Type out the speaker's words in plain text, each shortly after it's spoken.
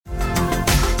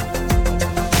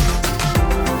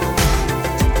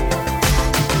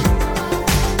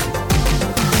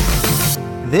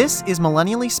This is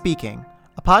Millennially Speaking,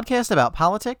 a podcast about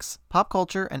politics, pop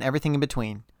culture, and everything in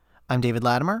between. I'm David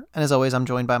Latimer, and as always, I'm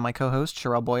joined by my co-host,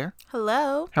 Sherelle Boyer.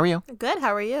 Hello. How are you? Good.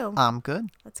 How are you? I'm good.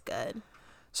 That's good.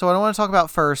 So what I want to talk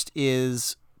about first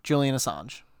is Julian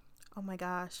Assange. Oh my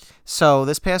gosh. So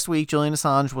this past week, Julian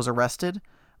Assange was arrested.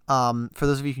 For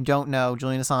those of you who don't know,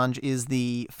 Julian Assange is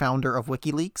the founder of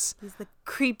WikiLeaks. He's the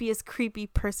creepiest, creepy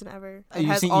person ever. You've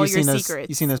Has seen- all you've your seen secrets.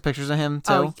 You've seen those pictures of him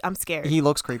too? Oh, I'm scared. He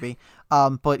looks creepy.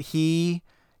 But he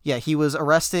was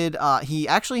arrested. He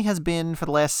actually has been for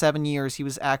the last 7 years. He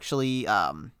was actually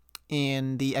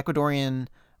in the Ecuadorian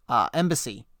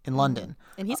embassy in London.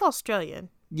 And he's Australian.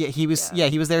 Yeah, he was. Yeah,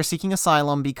 he was there seeking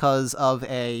asylum because of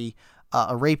a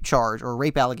rape charge or a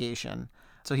rape allegation.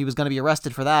 So he was going to be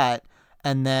arrested for that.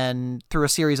 And then through a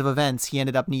series of events, he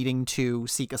ended up needing to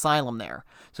seek asylum there.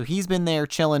 So he's been there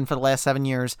chilling for the last 7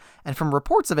 years. And from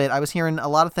reports of it, I was hearing a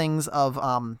lot of things of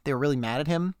they were really mad at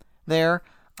him there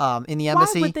in the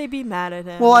embassy. Why would they be mad at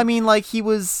him? Well, I mean, like he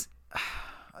was.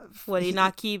 Would he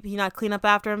not clean up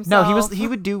after himself? No, he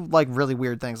would do like really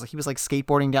weird things. Like he was like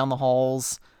skateboarding down the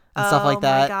halls and stuff like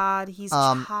that. Oh my God, he's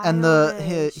and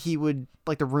childish. he would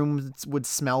like the room would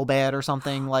smell bad or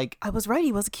something. Like I was right.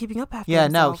 He wasn't keeping up after yeah,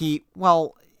 himself.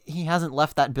 no, he hasn't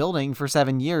left that building for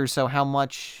 7 years. So how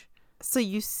much? So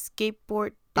you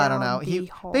skateboard down I don't know.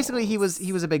 the He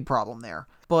was a big problem there.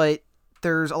 But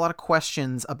there's a lot of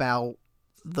questions about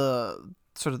the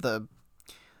sort of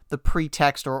the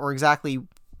pretext or exactly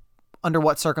under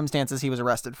what circumstances he was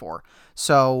arrested for.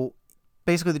 So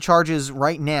basically the charges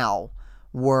right now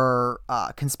were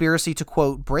conspiracy to,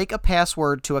 quote, break a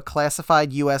password to a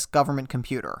classified U.S. government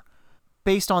computer.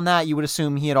 Based on that, you would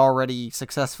assume he had already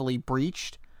successfully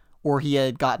breached or he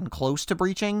had gotten close to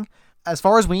breaching. As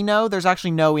far as we know, there's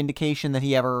actually no indication that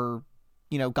he ever,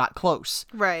 got close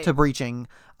to breaching.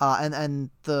 And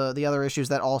the other issues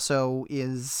that also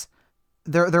is...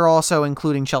 They're also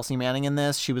including Chelsea Manning in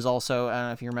this. She was also, I don't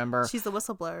know if you remember. She's the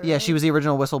whistleblower. Yeah, right? she was the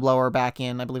original whistleblower back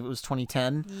in, I believe it was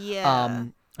 2010. Yeah.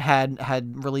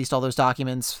 Had released all those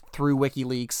documents through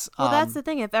WikiLeaks. Well, that's the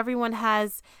thing. If anyone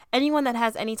that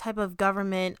has any type of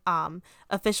government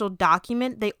official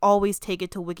document, they always take it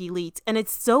to WikiLeaks. And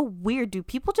it's so weird. Do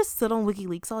people just sit on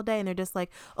WikiLeaks all day and they're just like,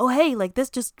 oh, hey, like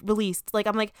this just released. Like,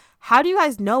 I'm like, how do you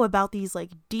guys know about these like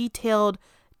detailed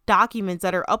documents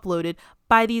that are uploaded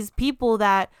by these people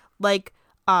that like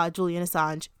Julian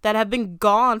Assange that have been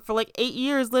gone for like 8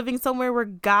 years living somewhere where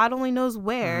God only knows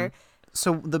where? Mm-hmm.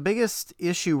 So the biggest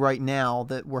issue right now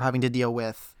that we're having to deal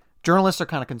with, journalists are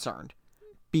kind of concerned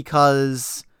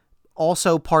because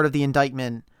also part of the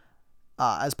indictment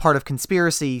as part of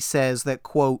conspiracy says that,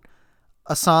 quote,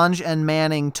 Assange and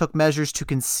Manning took measures to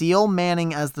conceal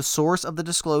Manning as the source of the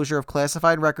disclosure of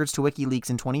classified records to WikiLeaks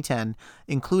in 2010,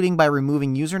 including by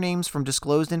removing usernames from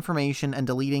disclosed information and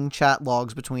deleting chat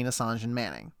logs between Assange and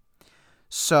Manning.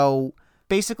 So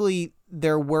basically,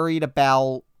 they're worried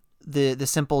about the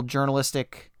simple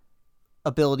journalistic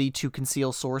ability to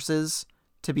conceal sources,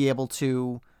 to be able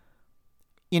to,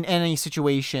 in any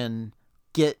situation,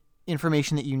 get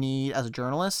information that you need as a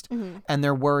journalist. Mm-hmm. And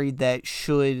they're worried that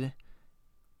should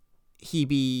he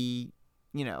be,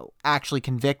 actually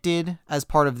convicted as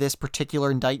part of this particular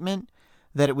indictment,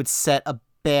 that it would set a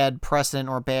bad precedent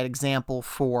or a bad example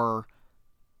for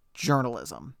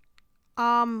journalism.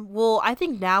 Well, I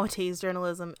think nowadays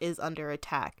journalism is under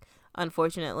attack,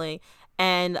 unfortunately.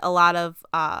 And a lot of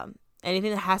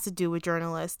anything that has to do with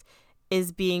journalists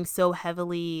is being so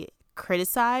heavily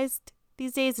criticized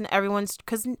these days. And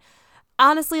because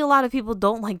honestly, a lot of people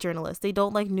don't like journalists. They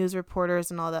don't like news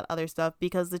reporters and all that other stuff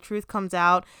because the truth comes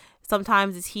out.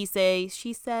 Sometimes it's he say,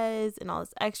 she says, and all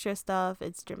this extra stuff.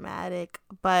 It's dramatic.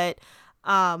 But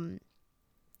no,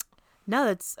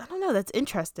 that's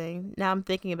interesting. Now I'm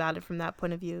thinking about it from that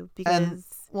point of view because...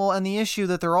 And the issue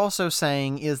that they're also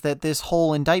saying is that this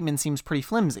whole indictment seems pretty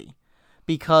flimsy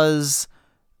because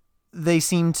they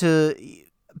seem to...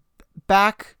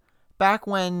 Back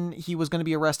when he was going to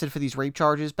be arrested for these rape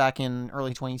charges back in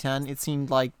early 2010, it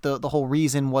seemed like the whole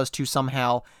reason was to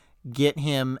somehow get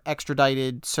him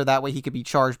extradited so that way he could be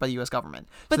charged by the U.S. government.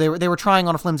 But so they were trying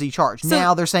on a flimsy charge.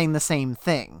 Now they're saying the same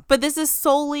thing. But this is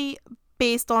solely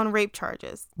based on rape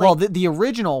charges. Well, the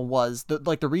original was,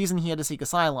 the reason he had to seek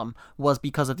asylum was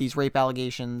because of these rape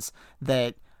allegations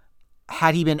that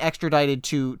had he been extradited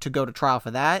to go to trial for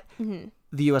that, mm-hmm.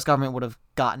 the U.S. government would have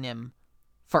gotten him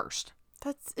first.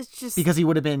 It's just... Because he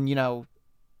would have been,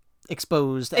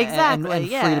 exposed and free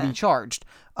to be charged.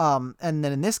 And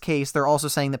then in this case, they're also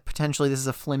saying that potentially this is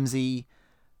a flimsy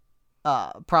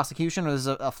prosecution or this is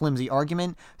a flimsy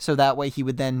argument. So that way he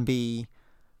would then be,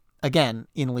 again,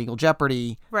 in legal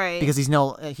jeopardy. Right. Because he's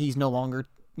no longer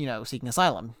seeking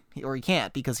asylum, or he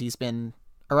can't because he's been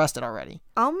arrested already.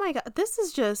 Oh my God, this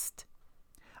is just...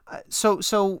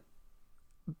 So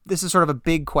this is sort of a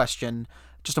big question,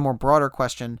 just a more broader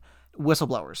question,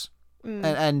 whistleblowers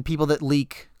and people that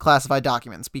leak classified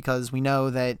documents, because we know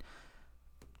that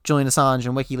Julian Assange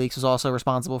and WikiLeaks was also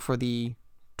responsible for the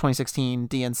 2016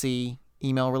 DNC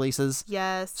email releases.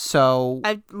 Yes. So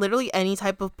literally any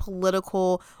type of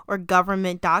political or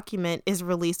government document is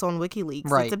released on WikiLeaks.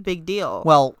 Right. It's a big deal.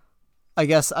 Well, I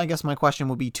guess my question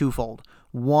would be twofold.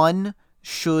 One,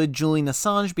 should Julian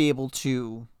Assange be able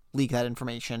to leak that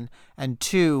information? And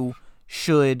two,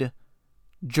 should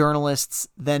journalists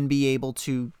then be able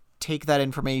to take that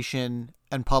information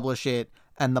and publish it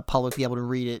and the public be able to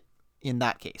read it in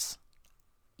that case?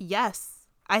 Yes,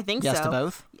 I think yes so. Yes to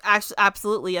both? Actually,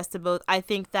 absolutely yes to both. I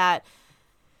think that,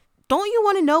 don't you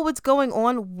want to know what's going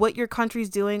on, what your country's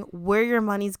doing, where your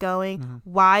money's going,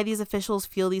 why these officials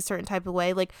feel these certain type of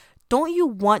way? Like, don't you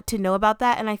want to know about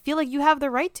that? And I feel like you have the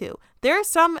right to. There are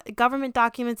some government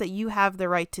documents that you have the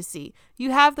right to see.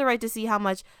 You have the right to see how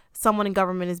much someone in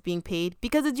government is being paid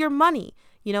because it's your money.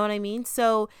 You know what I mean?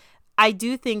 So I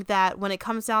do think that when it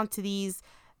comes down to these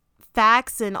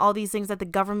facts and all these things that the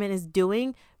government is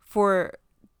doing for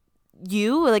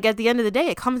you, like at the end of the day,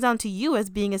 it comes down to you as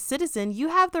being a citizen. You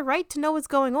have the right to know what's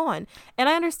going on. And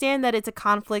I understand that it's a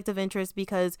conflict of interest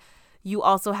because you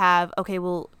also have,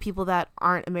 people that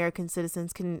aren't American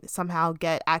citizens can somehow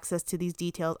get access to these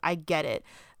details. I get it.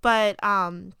 But I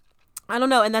don't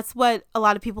know. And that's what a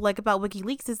lot of people like about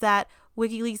WikiLeaks, is that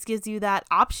WikiLeaks gives you that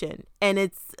option and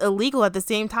it's illegal at the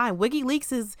same time.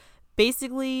 WikiLeaks is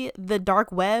basically the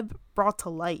dark web brought to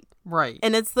light. Right.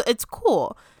 And it's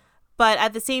cool. But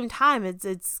at the same time,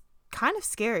 it's kind of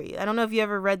scary. I don't know if you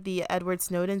ever read the Edward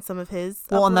Snowden, some of his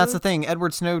Well, uploads. And that's the thing.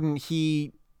 Edward Snowden,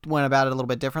 he went about it a little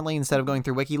bit differently. Instead of going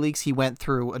through WikiLeaks, he went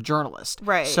through a journalist.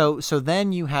 Right. So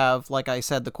then you have, like I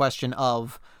said, the question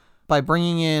of, by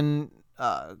bringing in,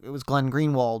 it was Glenn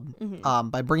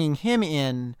Greenwald, by bringing him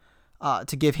in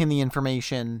to give him the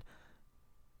information,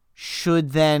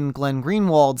 should then Glenn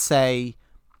Greenwald say,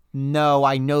 no,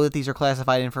 I know that these are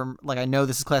classified I know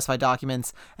this is classified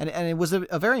documents, and it was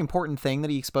a very important thing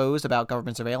that he exposed about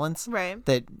government surveillance, right,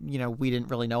 that we didn't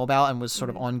really know about and was sort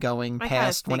of ongoing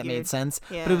past when it made sense.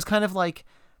 Yeah. But it was kind of like,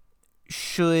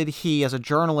 should he as a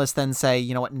journalist then say,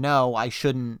 you know what, no, I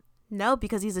shouldn't? No,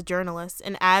 because he's a journalist,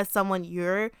 and as someone,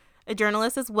 you're a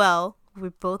journalist as well. We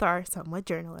both are somewhat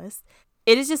journalists.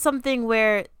 It is just something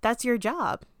where that's your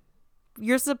job.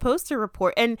 You're supposed to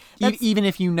report, and even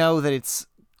if you know that it's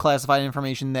classified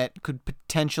information that could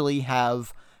potentially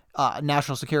have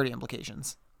national security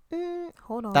implications.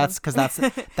 Hold on. That was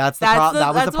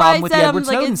the problem with the Edward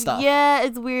Snowden stuff. Yeah,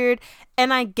 it's weird,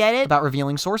 and I get it about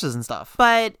revealing sources and stuff.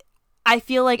 But I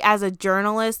feel like as a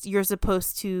journalist, you're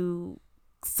supposed to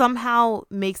somehow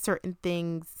make certain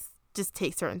things, just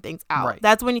take certain things out. Right.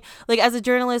 That's when as a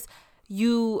journalist,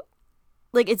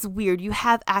 it's weird. You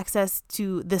have access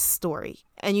to this story,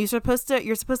 and you're supposed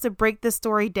to break the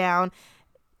story down.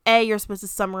 A, you're supposed to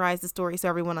summarize the story so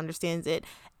everyone understands it,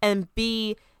 and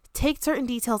B, take certain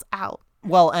details out.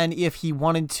 Well, and if he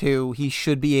wanted to, he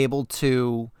should be able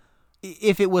to,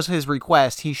 if it was his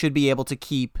request, he should be able to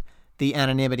keep the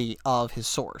anonymity of his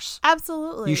source.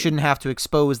 Absolutely. You shouldn't have to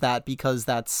expose that, because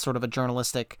that's sort of a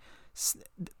journalistic,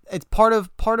 it's part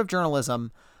of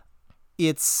journalism.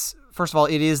 It's, first of all,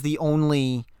 it is the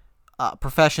only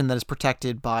profession that is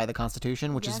protected by the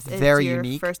Constitution, which is very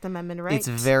unique. First Amendment right. It's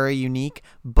very unique,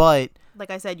 but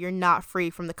like I said, you're not free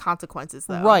from the consequences,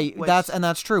 though. Right,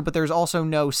 that's true. But there's also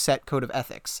no set code of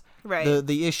ethics. Right.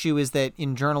 The issue is that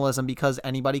in journalism, because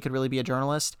anybody could really be a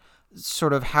journalist,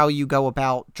 sort of how you go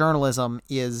about journalism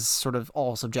is sort of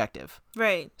all subjective.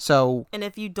 Right. So, and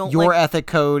if you don't, your ethic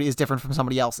code is different from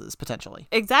somebody else's potentially.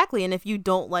 Exactly, and if you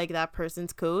don't like that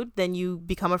person's code, then you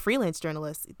become a freelance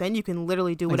journalist. Then you can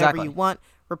literally do whatever you want,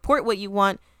 report what you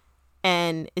want,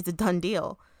 and it's a done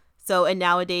deal. So, and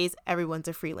nowadays, everyone's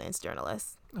a freelance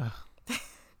journalist.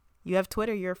 You have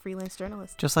Twitter, you're a freelance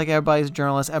journalist. Just like everybody's a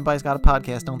journalist, everybody's got a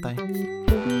podcast, don't they?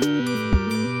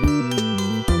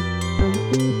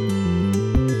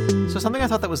 So something I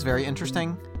thought that was very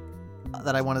interesting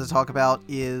that I wanted to talk about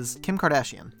is Kim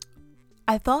Kardashian.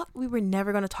 I thought we were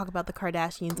never going to talk about the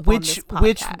Kardashians on this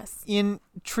podcast. Which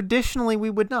traditionally we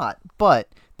would not, but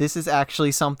this is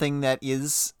actually something that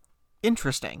is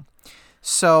interesting.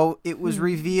 So it was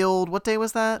revealed, what day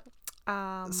was that?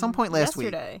 Some point last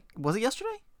week. Was it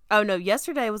yesterday? Oh no,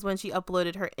 yesterday was when she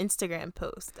uploaded her Instagram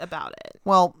post about it.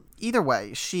 Well, either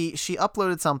way, she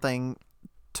uploaded something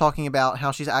talking about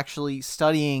how she's actually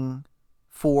studying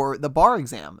for the bar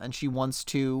exam, and she wants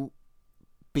to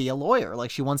be a lawyer.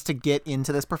 Like, she wants to get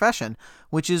into this profession,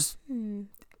 which is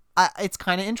it's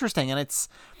kind of interesting, and it's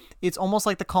almost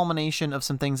like the culmination of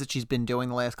some things that she's been doing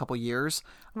the last couple years.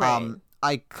 Right.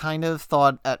 I kind of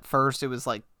thought at first it was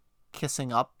like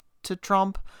kissing up to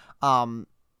Trump,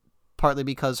 partly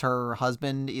because her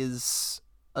husband is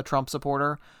a Trump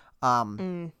supporter.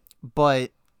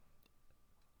 But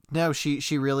no,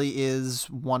 she really is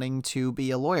wanting to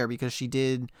be a lawyer, because she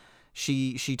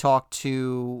talked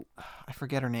to, I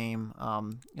forget her name.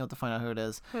 You'll have to find out who it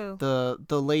is. Who?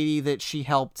 The lady that she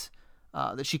helped,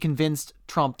 that she convinced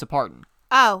Trump to pardon.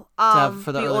 Oh,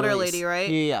 For the older release. lady, right?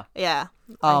 Yeah. Yeah.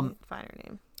 I can find her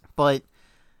name. But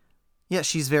yeah,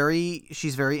 she's very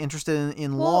interested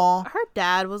in law. Her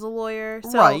dad was a lawyer,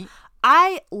 so Right.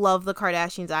 I love the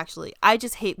Kardashians. Actually, I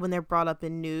just hate when they're brought up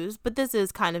in news, but this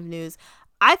is kind of news.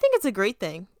 I think it's a great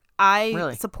thing. I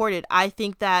Really? support it. I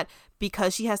think that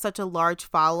because she has such a large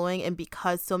following, and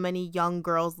because so many young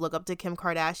girls look up to Kim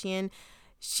Kardashian,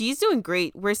 she's doing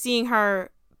great. We're seeing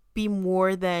her be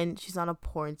more than, she's not a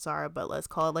porn star, but let's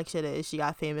call it like shit is. She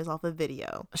got famous off a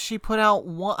video. She put out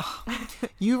one.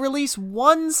 You release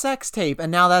one sex tape,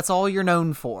 and now that's all you're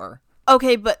known for.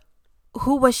 Okay, but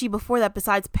who was she before that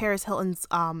besides Paris Hilton's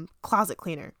closet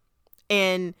cleaner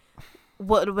and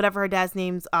whatever her dad's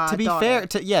name's To be daughter.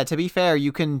 to be fair,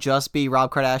 you can just be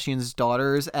Rob Kardashian's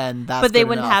daughters, and that's But they good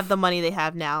wouldn't enough. have the money they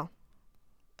have now.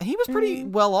 He was pretty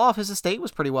well off. His estate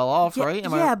was pretty well off, right?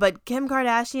 But Kim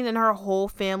Kardashian and her whole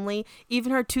family,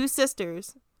 even her two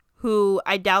sisters, who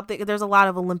I doubt that there's a lot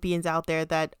of Olympians out there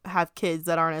that have kids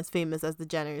that aren't as famous as the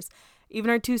Jenners.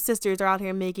 Even her two sisters are out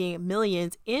here making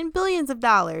millions and billions of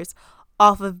dollars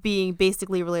off of being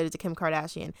basically related to Kim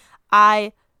Kardashian.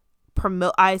 I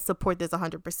support this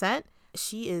 100%.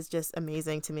 She is just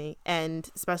amazing to me, and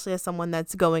especially as someone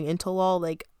that's going into law,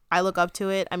 like, I look up to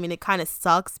it. I mean, it kind of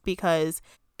sucks because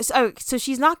so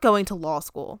she's not going to law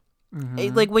school.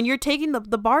 Like, when you're taking the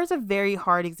bar is a very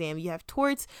hard exam. You have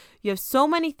torts, you have so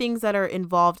many things that are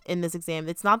involved in this exam.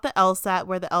 It's not the LSAT,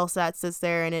 where the LSAT sits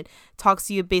there and it talks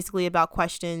to you basically about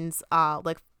questions,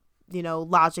 like,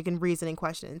 logic and reasoning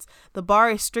questions. The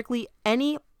bar is strictly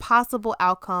any possible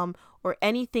outcome or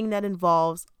anything that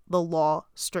involves the law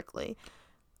strictly.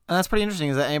 And that's pretty interesting,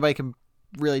 is that anybody can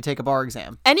really take a bar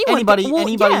exam. Anybody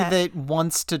that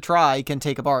wants to try can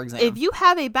take a bar exam. If you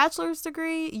have a bachelor's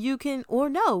degree, you can,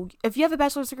 if you have a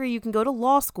bachelor's degree, you can go to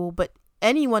law school, but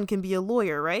anyone can be a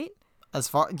lawyer, right?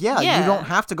 You don't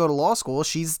have to go to law school.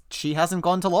 She hasn't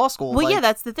gone to law school. Well,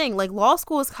 that's the thing. Like, law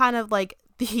school is kind of like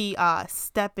the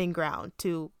stepping ground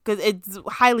to, because it's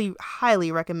highly,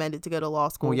 highly recommended to go to law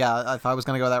school. Well, yeah, if I was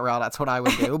going to go that route, that's what I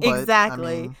would do. But,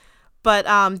 exactly. I mean, but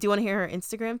do you want to hear her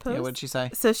Instagram post? Yeah, what'd she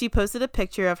say? So she posted a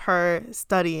picture of her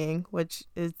studying, which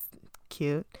is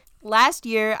cute. Last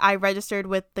year, I registered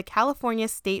with the California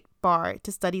State Bar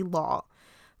to study law.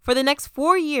 For the next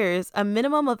 4 years, a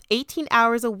minimum of 18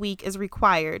 hours a week is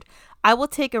required. I will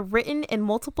take a written and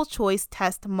multiple choice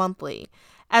test monthly.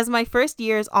 As my first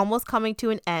year is almost coming to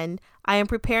an end, I am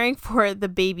preparing for the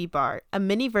baby bar, a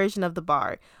mini version of the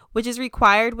bar, which is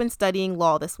required when studying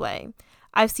law this way.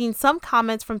 I've seen some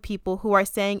comments from people who are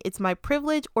saying it's my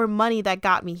privilege or money that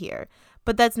got me here,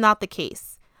 but that's not the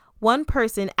case. One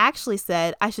person actually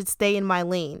said I should stay in my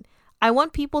lane. I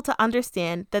want people to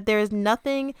understand that there is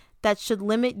nothing that should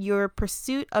limit your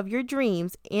pursuit of your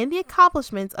dreams and the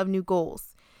accomplishments of new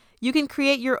goals. You can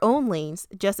create your own lanes,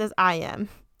 just as I am.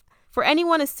 For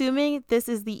anyone assuming this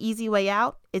is the easy way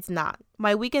out, it's not.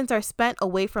 My weekends are spent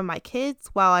away from my kids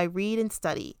while I read and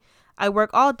study. I work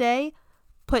all day,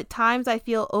 put times I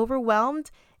feel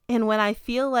overwhelmed, and when I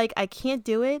feel like I can't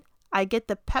do it, I get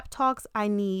the pep talks I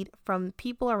need from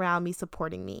people around me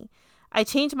supporting me. I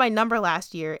changed my number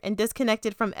last year and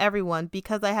disconnected from everyone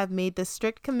because I have made the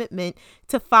strict commitment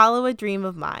to follow a dream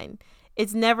of mine.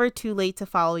 It's never too late to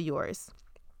follow yours.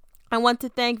 I want to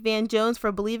thank Van Jones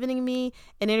for believing in me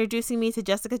and introducing me to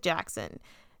Jessica Jackson.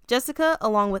 Jessica,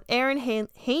 along with Aaron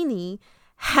Haney,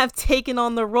 have taken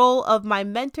on the role of my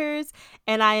mentors,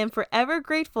 and I am forever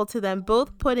grateful to them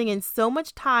both putting in so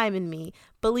much time in me,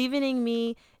 believing in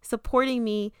me, supporting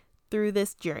me through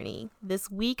this journey.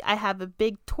 This week, I have a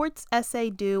big torts essay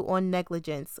due on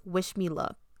negligence. Wish me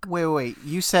luck. Wait.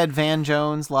 You said Van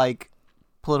Jones, like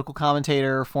political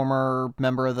commentator, former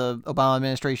member of the Obama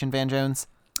administration, Van Jones?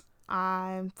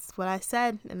 That's what I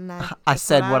said, and I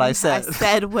said what I said. I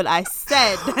said what I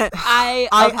said.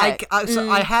 So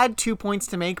I had 2 points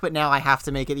to make, but now I have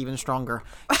to make it even stronger.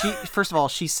 First of all,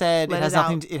 she said it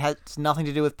has nothing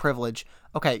to do with privilege.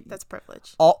 Okay, that's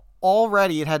privilege.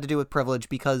 Already, it had to do with privilege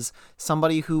because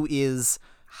somebody who is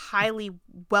highly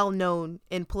well known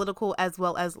in political as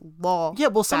well as law. Yeah,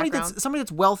 well, somebody background.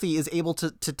 that's wealthy is able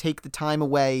to take the time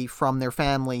away from their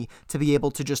family to be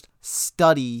able to just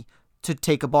study to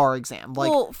take a bar exam. Like,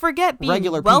 well, forget being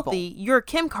regular wealthy. people. You're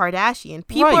Kim Kardashian.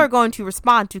 People Right. are going to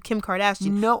respond to Kim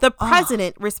Kardashian. No, the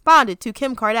president responded to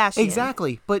Kim Kardashian.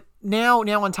 Exactly. But now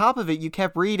on top of it, you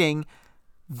kept reading,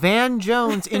 Van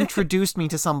Jones introduced me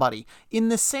to somebody. In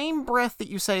the same breath that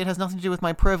you say it has nothing to do with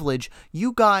my privilege,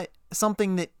 you got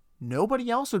something that nobody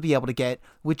else would be able to get,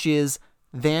 which is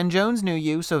Van Jones knew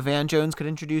you, so Van Jones could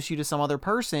introduce you to some other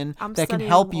person I'm that can studying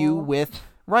help you law. with...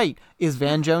 Right. Is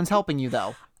Van Jones helping you,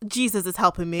 though? Jesus is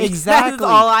helping me. Exactly. That's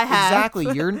all I have.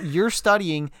 Exactly. You're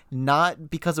studying not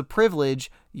because of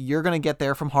privilege. You're going to get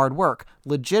there from hard work.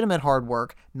 Legitimate hard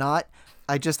work, not...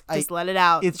 Just let it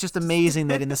out. It's just amazing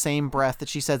that in the same breath that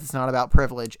she says it's not about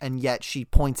privilege, and yet she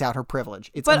points out her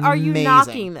privilege. It's but amazing. are you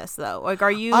knocking this though? Like,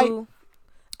 are you?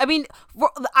 I mean,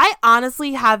 I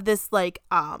honestly have this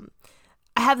I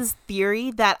have this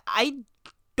theory that I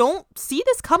don't see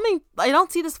this coming. I don't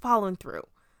see this following through.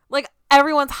 Like,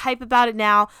 everyone's hype about it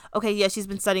now. Okay, yeah, she's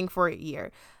been studying for a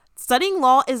year. Studying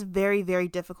law is very, very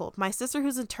difficult. My sister,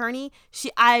 who's an attorney,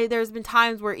 there's been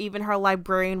times where even her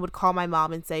librarian would call my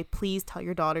mom and say, please tell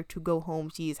your daughter to go home.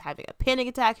 She's having a panic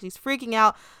attack. She's freaking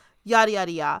out, yada,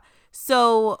 yada, yada.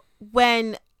 So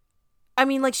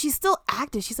she's still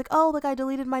active. She's like, oh, like, I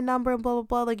deleted my number and blah, blah,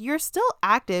 blah. Like, you're still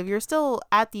active. You're still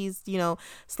at these,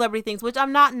 celebrity things, which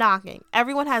I'm not knocking.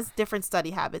 Everyone has different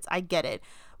study habits. I get it.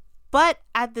 But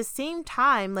at the same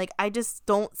time, like, I just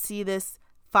don't see this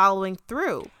following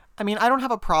through. I mean, I don't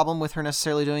have a problem with her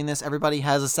necessarily doing this. Everybody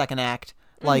has a second act.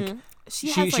 Like,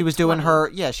 she was doing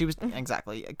her... Yeah, she was...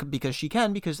 Exactly. Because she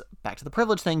can. Because, back to the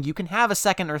privilege thing, you can have a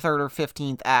second or third or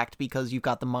 15th act because you've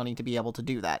got the money to be able to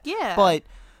do that. Yeah. But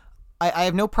I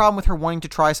have no problem with her wanting to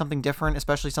try something different,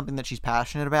 especially something that she's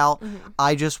passionate about. Mm-hmm.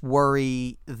 I just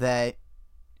worry that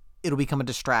it'll become a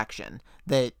distraction.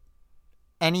 That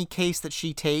any case that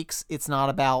she takes, it's not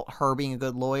about her being a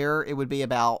good lawyer. It would be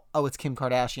about, oh, it's Kim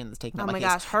Kardashian that's taking out my case.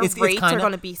 Gosh, her rates are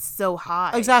going to be so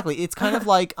high. Exactly. It's kind of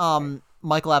like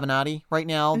Michael Avenatti right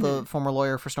now, the former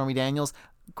lawyer for Stormy Daniels.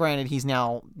 Granted, he's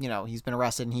now, he's been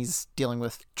arrested and he's dealing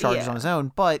with charges on his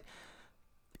own. But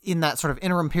in that sort of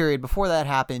interim period before that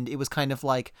happened, it was kind of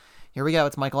like, here we go,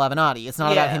 it's Michael Avenatti. It's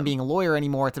not about him being a lawyer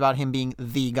anymore. It's about him being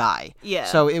the guy. Yeah.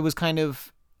 So it was kind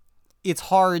of... It's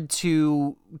hard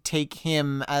to take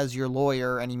him as your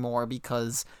lawyer anymore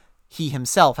because he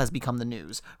himself has become the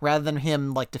news. Rather than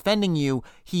him, like, defending you,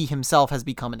 he himself has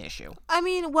become an issue. I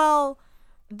mean, well,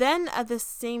 then at the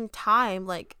same time,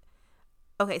 like,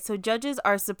 okay, so judges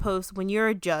are supposed, when you're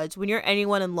a judge, when you're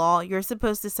anyone in law, you're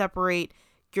supposed to separate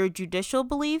your judicial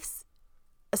beliefs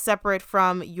separate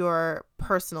from your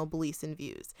personal beliefs and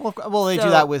views. Well, they do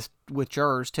that with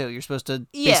jurors too. You're supposed to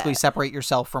basically separate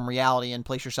yourself from reality and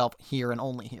place yourself here and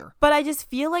only here. But I just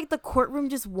feel like the courtroom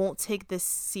just won't take this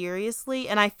seriously,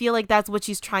 and I feel like that's what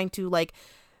she's trying to like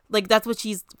that's what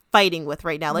she's fighting with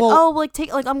right now. Like,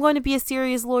 I'm going to be a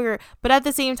serious lawyer, but at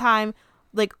the same time,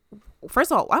 like, first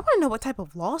of all, I want to know what type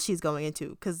of law she's going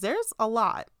into because there's a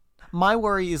lot. My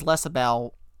worry is less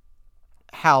about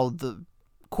how the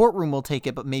courtroom will take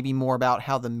it, but maybe more about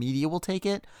how the media will take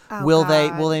it. Oh, will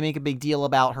God. they make a big deal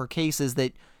about her cases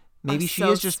that maybe she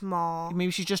is just small.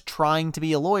 Maybe she's just trying to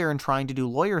be a lawyer and trying to do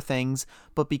lawyer things,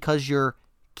 but because you're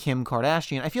Kim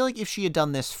Kardashian, I feel like if she had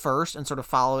done this first and sort of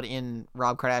followed in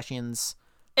Rob Kardashian's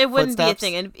it wouldn't footsteps, be a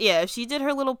thing. And yeah, if she did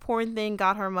her little porn thing,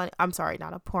 got her money. I'm sorry,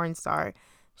 not a porn star.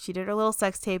 She did her little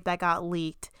sex tape that got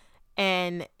leaked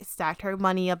and stacked her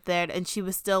money up there, and she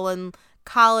was still in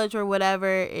college or whatever,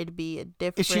 it'd be a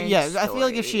different story. I feel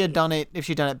like if she'd done it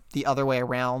the other way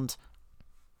around.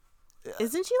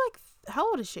 Isn't she like, how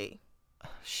old is she?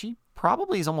 She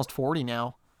probably is almost 40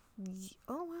 now.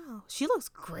 Oh wow, she looks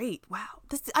great. Wow,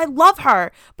 I love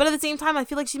her, but at the same time I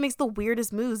feel like she makes the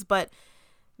weirdest moves, but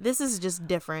this is just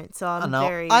different, so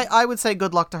I would say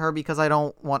good luck to her because I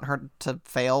don't want her to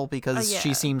fail because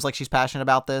she seems like she's passionate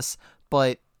about this,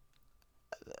 but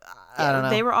I don't know.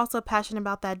 They were also passionate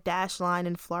about that dash line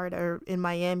in Florida or in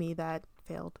Miami that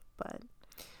failed, but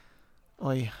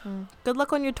good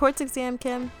luck on your torts exam,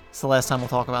 Kim. It's the last time we'll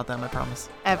talk about them, I promise.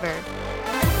 Ever.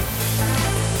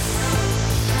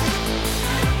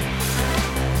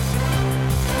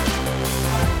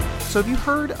 So have you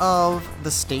heard of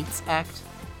the States Act?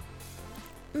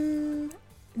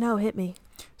 No, hit me.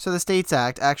 So the States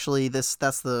Act, actually, that's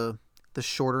the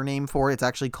shorter name for it. It's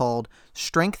actually called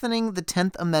Strengthening the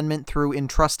 10th Amendment Through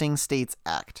Entrusting States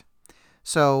Act.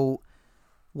 So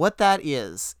what that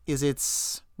is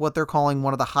it's what they're calling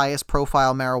one of the highest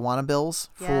profile marijuana bills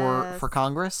for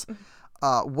Congress.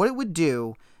 what it would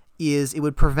do is it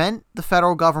would prevent the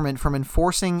federal government from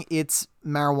enforcing its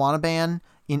marijuana ban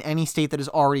in any state that has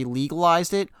already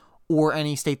legalized it or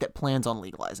any state that plans on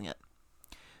legalizing it.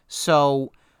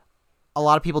 So a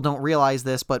lot of people don't realize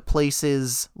this, but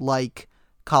places like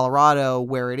Colorado,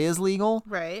 where it is legal,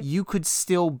 Right. you could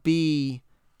still be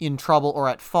in trouble or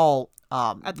at fault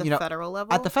At the federal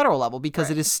level? At the federal level, because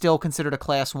Right. it is still considered a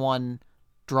class 1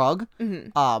 drug,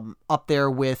 up there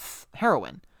with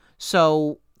heroin.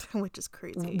 So, Which is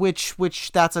crazy.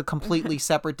 which that's a completely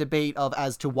separate debate of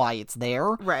as to why it's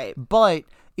there. Right. But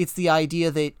it's the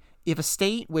idea that if a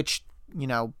state, which,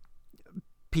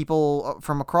 people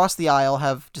from across the aisle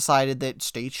have decided that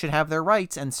states should have their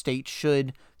rights and states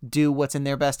should do what's in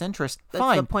their best interest, That's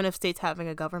fine. the point of states having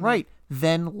a government. Right.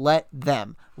 Then let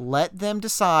them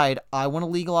decide, I want to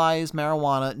legalize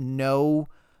marijuana, no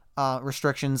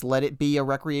restrictions, let it be a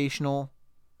recreational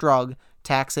drug,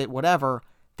 tax it, whatever.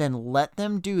 Then let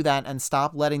them do that and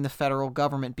stop letting the federal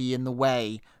government be in the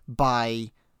way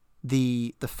by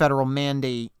the federal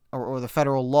mandate or the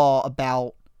federal law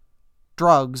about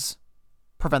drugs,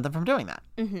 prevent them from doing that.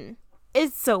 Mm-hmm.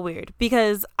 It's so weird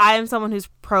because I am someone who's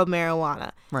pro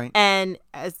marijuana. Right. And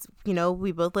as you know,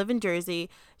 we both live in Jersey.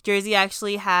 Jersey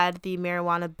actually had the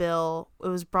marijuana bill. It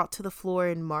was brought to the floor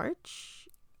in March,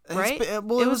 right? It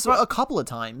was a couple of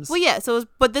times. Well, yeah. So,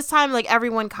 but this time, like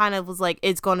everyone kind of was like,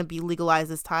 it's going to be legalized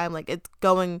this time. Like it's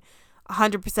going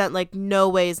 100%. Like no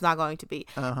way it's not going to be.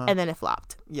 And then it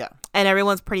flopped. Yeah. And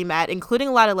everyone's pretty mad, including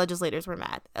a lot of legislators were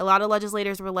mad. A lot of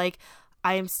legislators were like,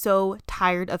 I am so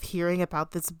tired of hearing about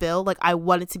this bill. Like, I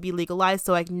want it to be legalized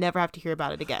so I never have to hear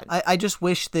about it again. I just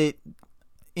wish that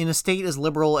in a state as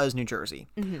liberal as New Jersey,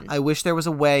 I wish there was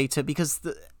a way to, because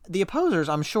the opposers,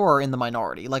 I'm sure, are in the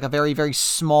minority, like a very, very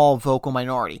small vocal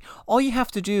minority. All you have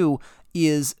to do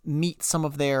is meet some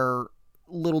of their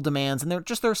little demands, and there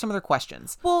are some of their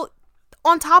questions. Well,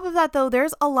 on top of that, though,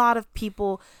 there's a lot of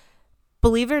people,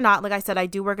 believe it or not, like I said, I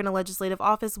do work in a legislative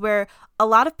office where a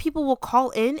lot of people will call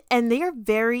in and they are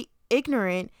very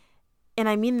ignorant. And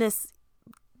I mean this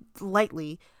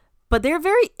lightly, but they're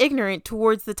very ignorant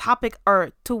towards the topic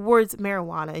or towards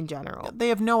marijuana in general. They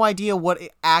have no idea what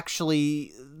it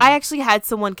actually... I actually had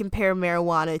someone compare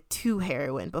marijuana to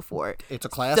heroin before. It's a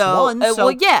class So, 1. So,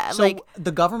 well, yeah, so like-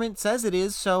 the government says it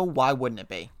is, so why wouldn't it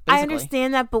be? I Basically.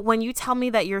 understand that, but when you tell me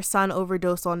that your son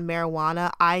overdosed on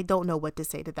marijuana, I don't know what to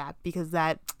say to that because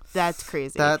that's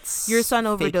crazy. That's your son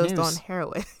fake overdosed news. on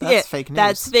heroin. That's fake news.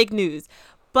 That's fake news.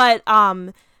 But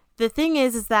the thing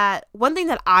is that one thing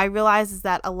that I realize is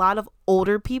that a lot of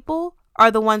older people are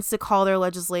the ones to call their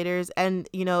legislators and,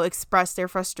 express their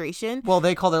frustration. Well,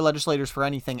 they call their legislators for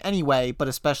anything anyway, but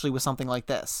especially with something like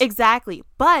this. Exactly.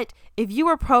 But if you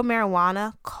are pro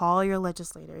marijuana, call your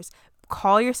legislators,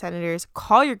 call your senators,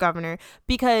 call your governor,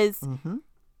 because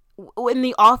in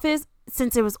the office,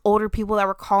 since it was older people that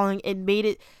were calling, it made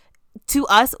it to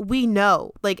us. We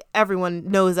know, like everyone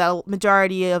knows that a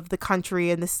majority of the country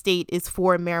and the state is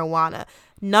for marijuana.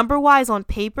 Number wise on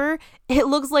paper, it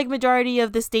looks like majority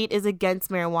of the state is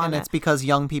against marijuana. And it's because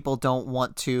young people don't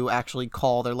want to actually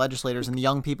call their legislators, and the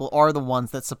young people are the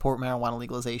ones that support marijuana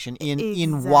legalization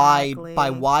in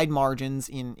wide margins,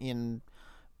 in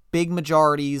big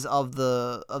majorities of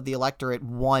the electorate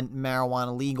want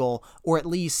marijuana legal, or at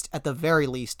least, at the very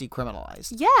least,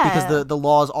 decriminalized. Yeah. Because the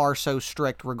laws are so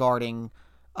strict regarding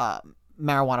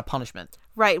marijuana punishment.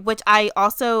 Right, which I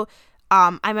also,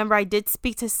 I remember I did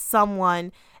speak to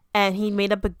someone and he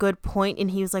made up a good point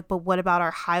and he was like, but what about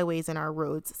our highways and our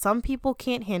roads? Some people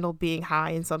can't handle being high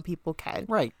and some people can.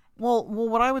 Right. Well,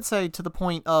 what I would say to the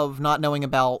point of not knowing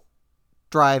about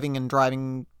driving and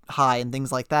driving high and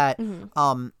things like that,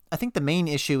 I think the main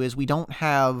issue is we don't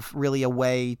have really a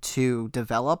way to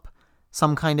develop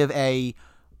some kind of a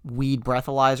weed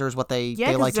breathalyzer is what they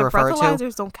like to refer it to.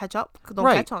 Breathalyzers don't catch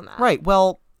on that. Right.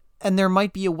 Well, and there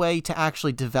might be a way to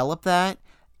actually develop that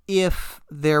if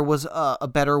there was a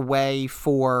better way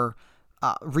for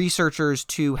researchers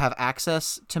to have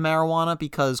access to marijuana,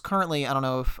 because currently, I don't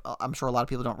know if, I'm sure a lot of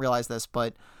people don't realize this,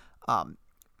 but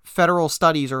federal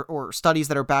studies or studies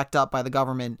that are backed up by the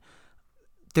government,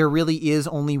 there really is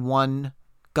only one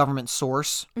government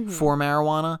source for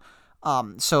marijuana.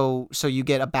 So you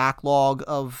get a backlog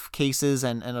of cases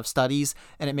and of studies,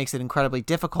 and it makes it incredibly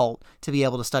difficult to be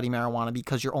able to study marijuana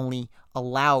because you're only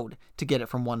allowed to get it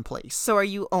from one place. So are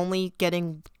you only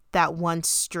getting that one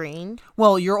strain?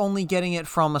 Well, you're only getting it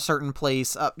from a certain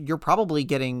place. You're probably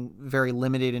getting very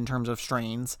limited in terms of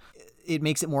strains. It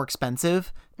makes it more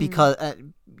expensive because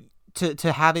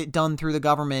to have it done through the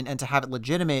government and to have it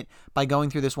legitimate by going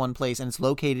through this one place, and it's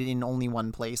located in only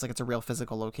one place, like it's a real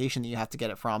physical location that you have to get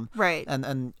it from. Right.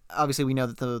 And obviously we know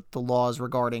that the laws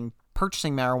regarding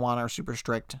purchasing marijuana are super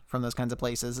strict from those kinds of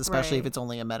places, especially if it's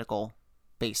only a medical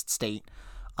based state.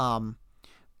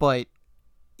 But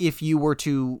if you were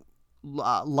to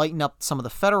lighten up some of the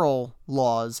federal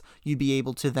laws, you'd be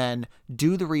able to then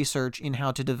do the research in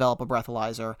how to develop a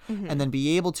breathalyzer, and then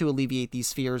be able to alleviate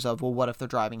these fears of, well, what if they're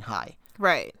driving high?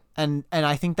 Right. And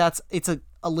I think it's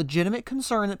a legitimate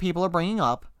concern that people are bringing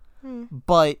up,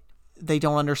 but they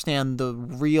don't understand the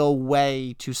real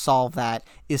way to solve that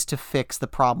is to fix the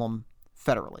problem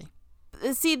federally.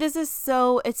 See, it's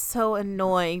so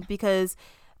annoying because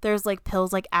there's like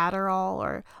pills like Adderall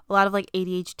or a lot of like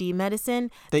ADHD medicine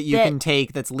that you can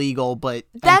take that's legal but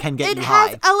can get you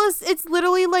high. It's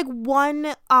literally like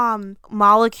one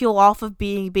molecule off of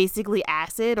being basically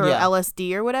acid or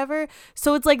LSD or whatever.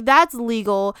 So it's like that's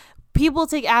legal. People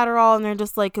take Adderall and they're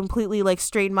just like completely like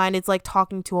straight-minded. It's like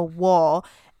talking to a wall.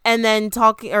 And then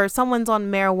someone's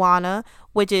on marijuana,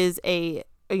 which is a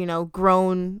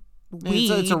grown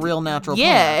weed. It's a real natural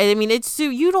plant. Yeah, I mean,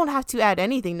 you don't have to add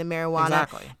anything to marijuana.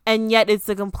 Exactly. And yet it's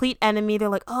the complete enemy. They're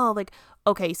like, oh, like,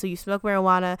 okay, so you smoke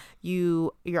marijuana,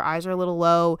 your eyes are a little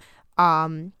low,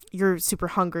 you're super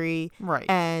hungry, right?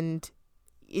 And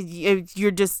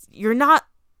you're not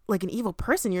like an evil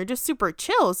person. You're just super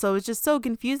chill. So it's just so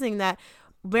confusing that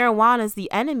marijuana is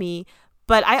the enemy.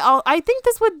 But I think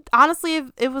this would honestly,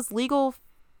 if it was legal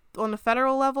on a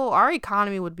federal level, our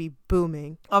economy would be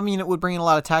booming. I mean, it would bring in a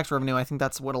lot of tax revenue. I think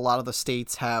that's what a lot of the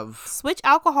states have. Switch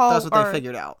alcohol. That's what they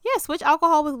figured out. Yeah, switch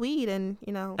alcohol with weed, and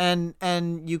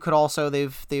And you could also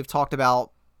they've talked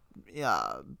about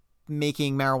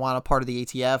making marijuana part of the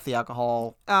ATF, the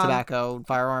alcohol, tobacco,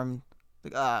 firearm,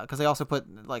 because they also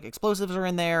put like explosives are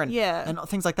in there and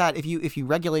things like that. If you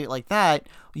regulate it like that,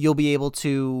 you'll be able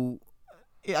to.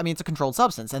 I mean, it's a controlled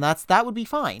substance, and that would be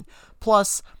fine.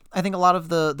 Plus, I think a lot of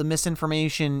the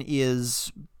misinformation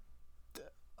is,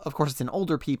 of course, it's in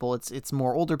older people. It's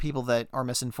more older people that are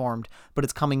misinformed, but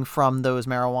it's coming from those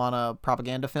marijuana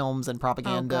propaganda films and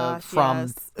propaganda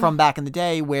from back in the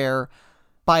day, where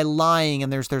by lying,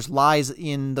 and there's lies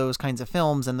in those kinds of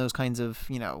films and those kinds of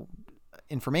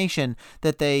information,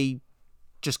 that they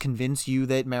just convince you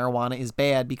that marijuana is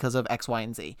bad because of X, Y,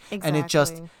 and Z. Exactly. And it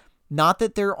just, not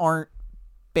that there aren't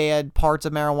bad parts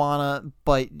of marijuana,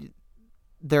 but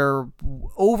they're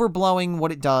overblowing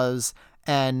what it does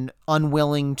and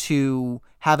unwilling to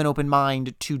have an open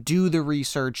mind to do the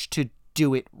research to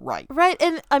do it right. Right.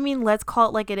 And I mean, let's call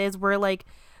it like it is. We're like,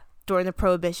 during the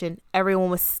Prohibition, everyone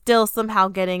was still somehow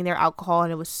getting their alcohol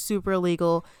and it was super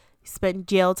illegal. Spent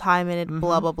jail time in it,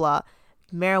 blah, blah, blah.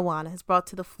 Marijuana has brought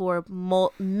to the floor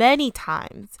many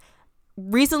times.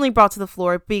 Recently brought to the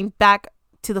floor, being back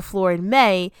to the floor in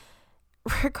May.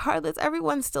 Regardless,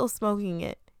 everyone's still smoking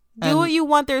it. Do what you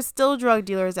want. There's still drug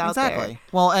dealers out there. Exactly.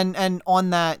 Well, and on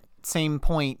that same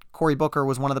point, Cory Booker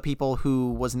was one of the people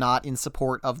who was not in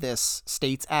support of this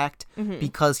States Act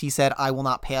because he said, I will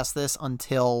not pass this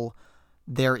until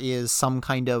there is some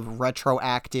kind of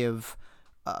retroactive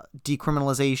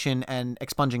decriminalization and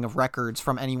expunging of records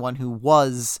from anyone who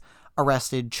was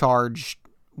arrested, charged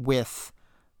with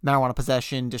marijuana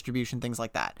possession, distribution, things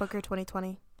like that. Booker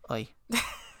 2020. Oi.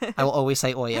 I will always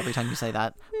say oi every time you say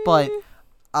that. But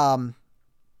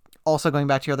also going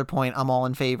back to your other point, I'm all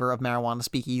in favor of marijuana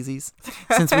speakeasies.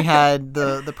 Since we had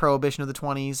the prohibition of the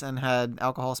 20s and had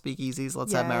alcohol speakeasies,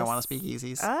 let's have marijuana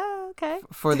speakeasies. Oh, okay.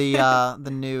 For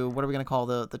the new, what are we going to call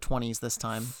the 20s this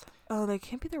time? Oh, they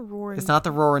can't be the roaring. It's not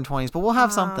the roaring 20s, but we'll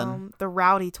have something. The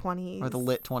rowdy 20s. Or the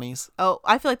lit 20s. Oh,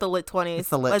 I feel like the lit 20s. It's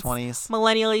the lit 20s.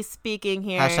 Millennially speaking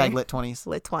here. Hashtag lit 20s.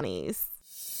 Lit 20s.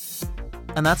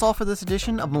 And that's all for this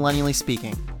edition of Millennially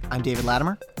Speaking. I'm David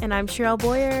Latimer. And I'm Cheryl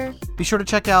Boyer. Be sure to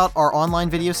check out our online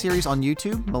video series on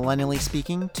YouTube, Millennially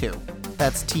Speaking 2.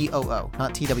 That's TOO,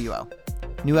 not TWO.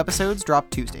 New episodes drop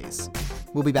Tuesdays.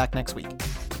 We'll be back next week.